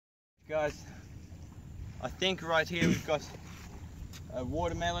Guys, I think right here we've got a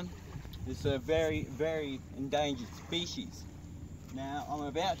watermelon. It's a very, very endangered species. Now I'm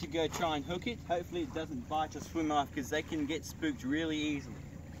about to go try and hook it. Hopefully it doesn't bite or swim off, because they can get spooked really easily.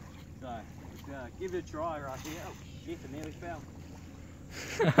 So let's give it a try right here. Oh shit, I nearly fell.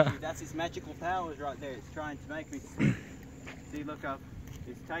 See, that's its magical powers right there. It's trying to make me swim. See, look up.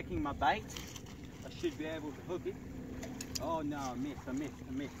 It's taking my bait. I should be able to hook it. Oh no, I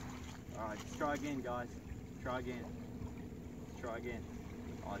missed. Alright, let's try again, guys. Try again.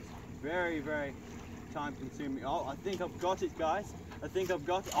 Oh, it's very, very time consuming. Oh, I think I've got it, guys.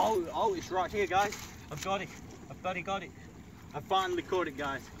 Oh, it's right here, guys. I've got it. I've bloody got it. I finally caught it,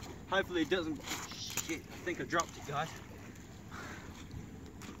 guys. Hopefully it doesn't. Shit, I think I dropped it, guys.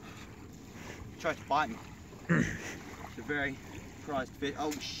 It tried to bite me. It's a very prized fish.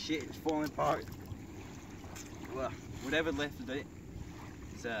 Oh shit, it's falling apart. Well, whatever left of it,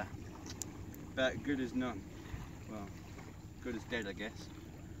 it's about good as none. Well, good as dead, I guess.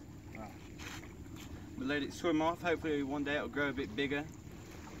 We'll let it swim off. Hopefully one day it'll grow a bit bigger,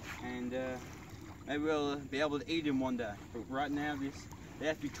 and maybe we'll be able to eat them one day. But right now, they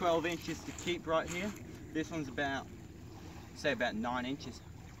have to be 12 inches to keep right here. This one's about, say, about 9 inches.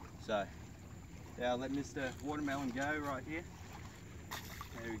 So yeah, I'll let Mr. Watermelon go right here.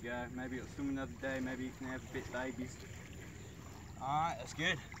 There we go. Maybe it'll swim another day. Maybe you can have a bit babies. Alright, that's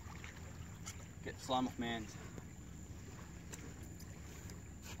good. Get the slime off my hands.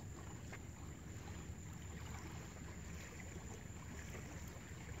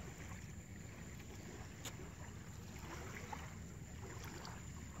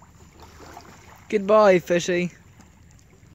 Goodbye, fishy.